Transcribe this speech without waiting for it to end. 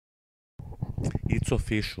it's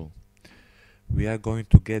official. We are going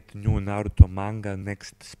to get new Naruto manga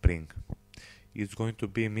next spring. It's going to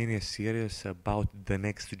be a mini series about the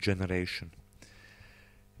next generation.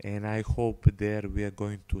 And I hope there we are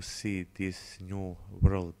going to see this new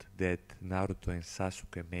world that Naruto and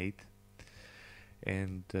Sasuke made.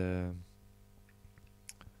 And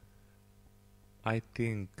I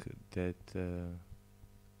think that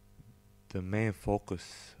the main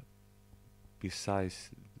focus besides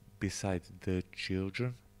the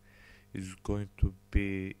children is going to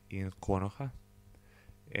be in Konoha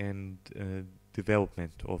and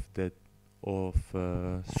development of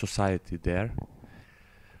society there.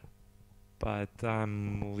 But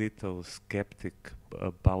I'm a little skeptic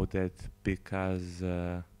about that because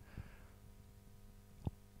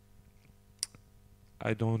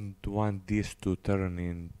I don't want this to turn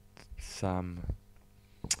in some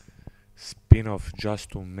spin-off just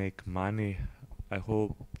to make money. I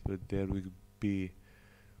hope that there will be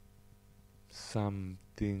some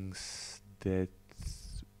things that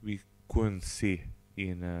we couldn't see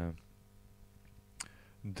in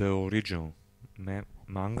the original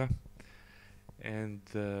manga, and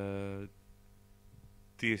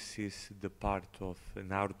this is the part of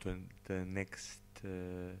Naruto and the next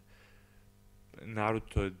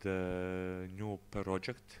Naruto, the new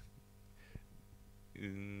project.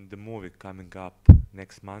 In the movie coming up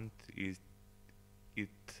next month, it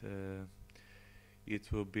uh,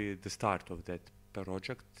 it will be the start of that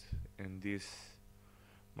project, and this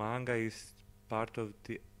manga is part of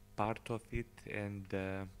it, and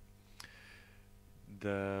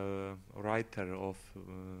the writer of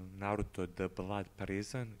Naruto, the Blood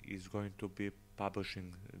Prison, is going to be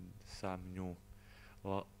publishing some new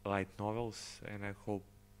light novels, and I hope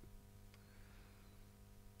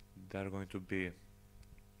they're going to be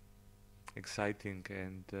exciting,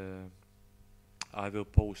 and I will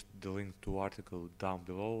post the link to article down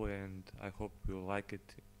below, and I hope you like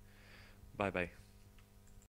it. Bye bye.